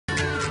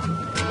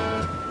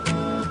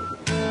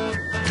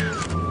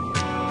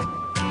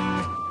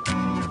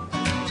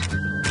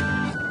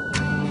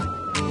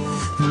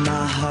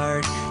My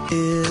heart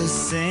is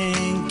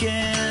sinking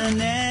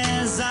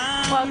as I...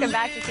 Welcome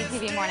back to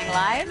CTV Morning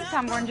Live.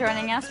 Tom Gordon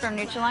joining us from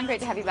Nutri-Lawn. Great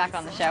to have you back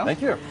on the show.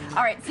 Thank you.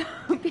 All right,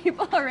 so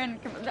people are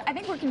I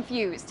think we're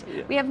confused.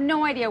 Yeah. We have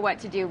no idea what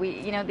to do.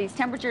 These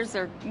temperatures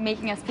are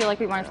making us feel like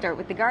we want to start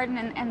with the garden,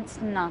 and it's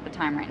not the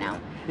time right now.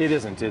 It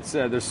isn't.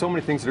 There's so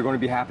many things that are going to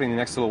be happening the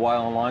next little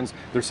while on lawns.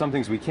 There's some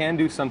things we can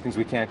do, some things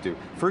we can't do.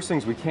 First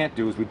things we can't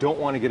do is we don't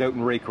want to get out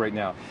and rake right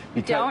now.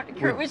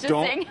 Kurt was just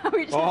saying how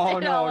we just did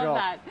all of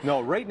that.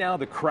 No, right now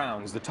the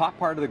crowns, the top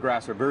part of the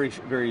grass are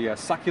very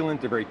succulent,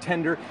 they're very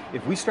tender.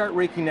 If we start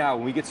raking now,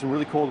 when we get some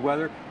really cold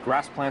weather,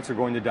 grass plants are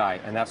going to die,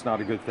 and that's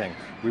not a good thing.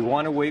 We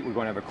want to wait. We're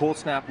going to have a cold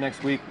snap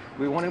next week.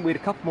 We want to wait a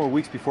couple more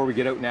weeks before we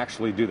get out and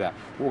actually do that.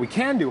 What we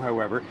can do,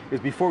 however, is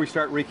before we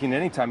start raking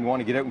anytime, we want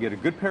to get out and get a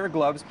good pair of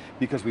gloves,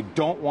 because we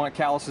don't want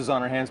calluses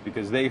on our hands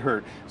because they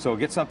hurt. So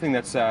get something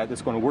that's going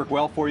to work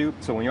well for you,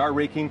 so when you are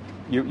raking,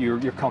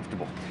 you're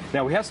comfortable.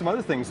 Now we have some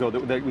other things though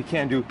that we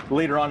can do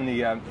later on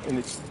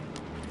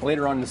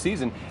later on in the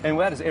season, and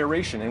that is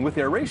aeration. And with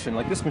aeration,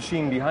 like this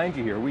machine behind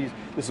you here,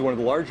 this is one of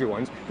the larger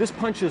ones, this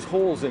punches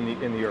holes in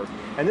the earth,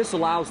 and this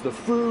allows the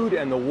food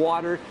and the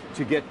water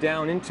to get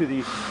down into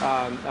the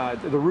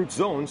root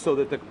zone so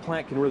that the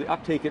plant can really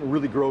uptake it and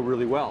really grow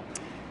really well.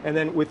 And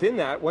then within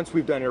that, once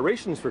we've done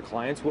aerations for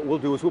clients, what we'll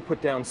do is we'll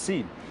put down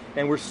seed.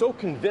 And we're so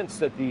convinced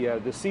that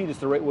the seed is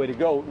the right way to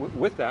go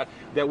with that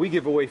we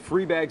give away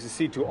free bags of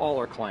seed to all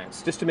our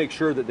clients, just to make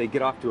sure that they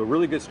get off to a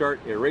really good start.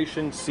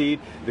 Aeration, seed,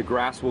 the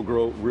grass will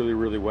grow really,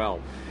 really well.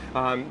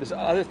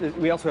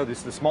 We also have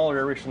the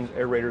smaller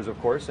aerators, of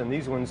course, and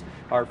these ones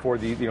are for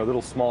the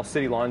little small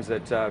city lawns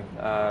that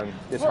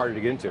it's harder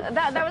to get into.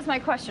 That was my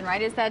question,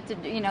 right? Is that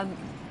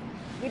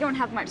we don't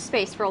have much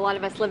space for a lot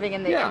of us living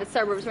in the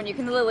suburbs, when you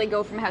can literally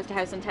go from house to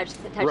house and touch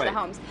the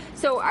homes.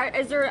 So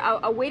is there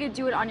a way to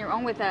do it on your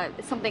own with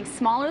something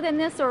smaller than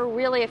this, or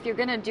really, if you're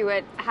going to do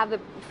it, have the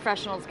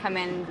professionals come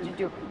in and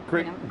do it?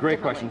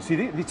 Great question. See,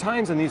 the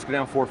tines on these go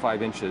down 4 or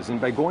 5 inches, and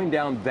by going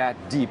down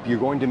that deep, you're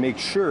going to make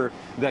sure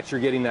that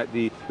you're getting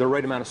the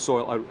right amount of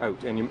soil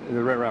out and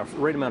the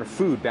right amount of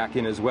food back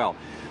in as well.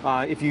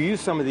 If you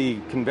use some of the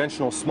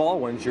conventional small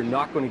ones, you're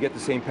not going to get the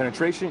same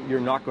penetration. You're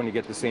not going to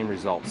get the same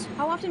results.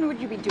 How often would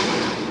you be doing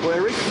that? Well,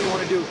 aeration you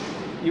want to do.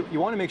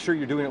 You want to make sure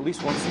you're doing it at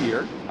least once a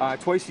year,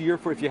 twice a year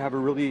for if you have a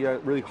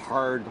really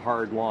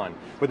hard lawn.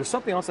 But there's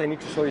something else I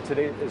need to show you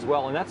today as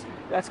well, and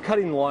that's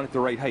cutting the lawn at the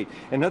right height.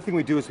 And another thing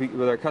we do is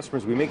with our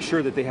customers, we make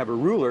sure that they have a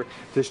ruler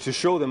to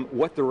show them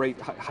what the right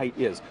height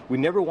is. We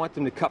never want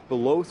them to cut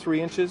below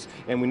 3 inches,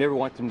 and we never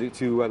want them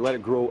to let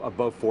it grow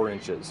above 4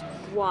 inches.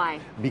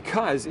 Why?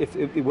 Because if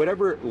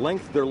whatever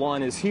length their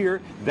lawn is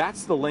here,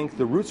 that's the length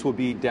the roots will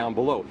be down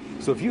below.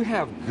 So if you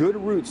have good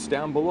roots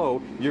down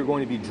below, you're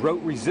going to be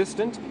drought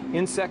resistant,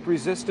 insect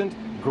resistant,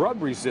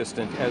 grub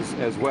resistant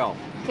as well.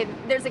 Okay,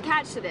 there's a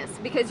catch to this,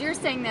 because you're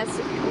saying this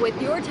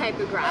with your type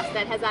of grass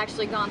that has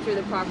actually gone through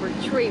the proper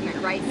treatment,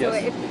 right? Yes. So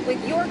if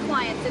with your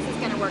clients, this is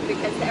going to work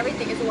because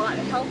everything is a lot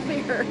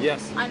healthier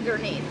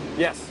underneath.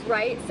 Yes.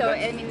 Right? So,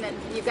 I mean,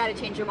 you've got to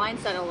change your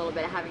mindset a little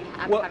bit having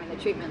the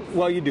treatments.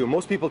 Well, you do.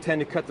 Most people tend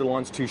to cut their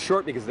lawns too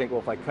short because they think,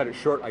 well, if I cut it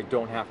short, I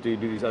don't have to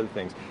do these other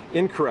things.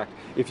 Incorrect.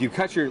 If you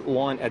cut your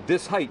lawn at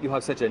this height, you'll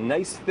have such a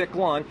nice, thick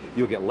lawn.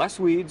 You'll get less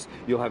weeds.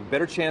 You'll have a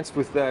better chance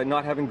with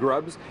not having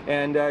grubs,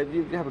 and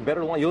you have a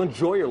better lawn. You'll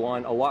enjoy your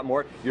lawn a lot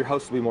more. Your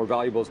house will be more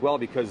valuable as well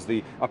because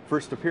the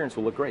first appearance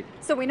will look great.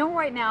 So we know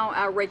right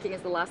now raking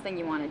is the last thing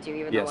you want to do,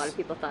 even though a lot of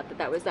people thought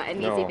that was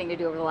an easy thing to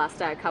do over the last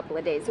couple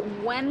of days.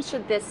 When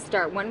should this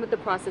start? When would the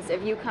process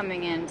of you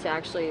coming in to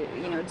actually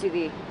do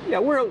the... Yeah,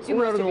 we're out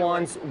on the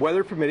lawns,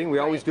 weather permitting. We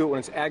always do it when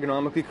it's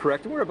agronomically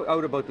correct. And we're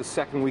out about the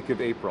second week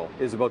of April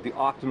is about the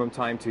optimum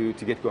time to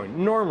get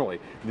going. Normally,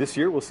 this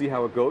year we'll see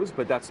how it goes,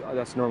 but that's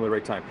normally the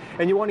right time.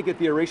 And you want to get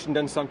the aeration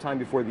done sometime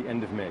before the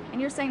end of May.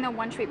 And you're saying that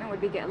one treatment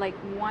would be good, like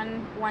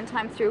one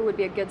time through would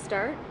be a good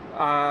start? Or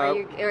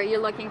are you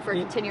looking for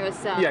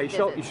continuous Yeah, you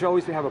should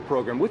always have a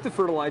program. With the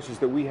fertilizers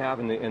that we have,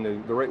 and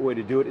the right way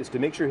to do it is to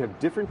make sure you have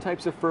different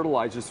types of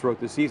fertilizers throughout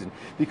the season.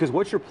 Because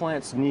what your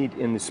plants need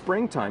in the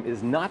springtime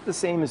is not the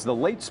same as the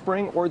late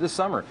spring or the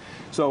summer.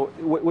 So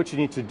what you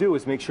need to do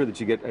is make sure that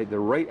you get the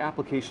right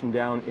application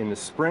down in the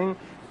spring,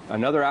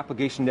 another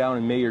application down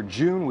in May or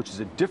June, which is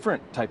a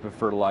different type of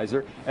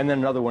fertilizer, and then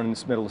another one in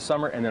the middle of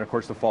summer, and then of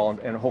course the fall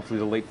and hopefully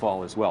the late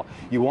fall as well.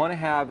 You want to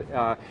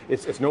have,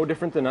 it's no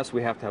different than us,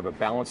 we have to have a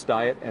balanced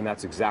diet, and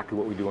that's exactly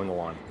what we do on the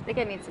lawn. I think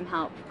I need some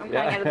help. I'm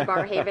coming out of the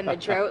Barrhaven, the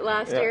drought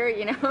last year,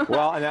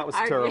 Well, and that was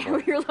terrible.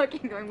 We were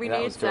looking, going, we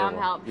need some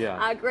help.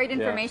 Great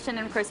information,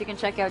 and of course you can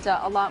check out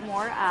a lot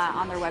more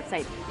on their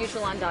website,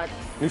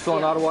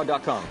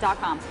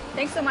 Nutri-Lawn.com.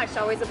 Thanks so much,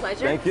 always a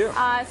pleasure. Thank you.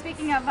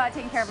 Speaking of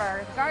taking care of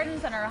our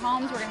gardens and our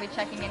homes, we're going to be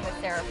checking in with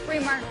Sarah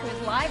Freemark, who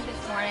is live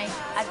this morning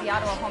at the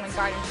Ottawa Home and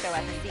Garden Show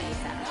at the CE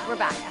Center. We're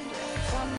back after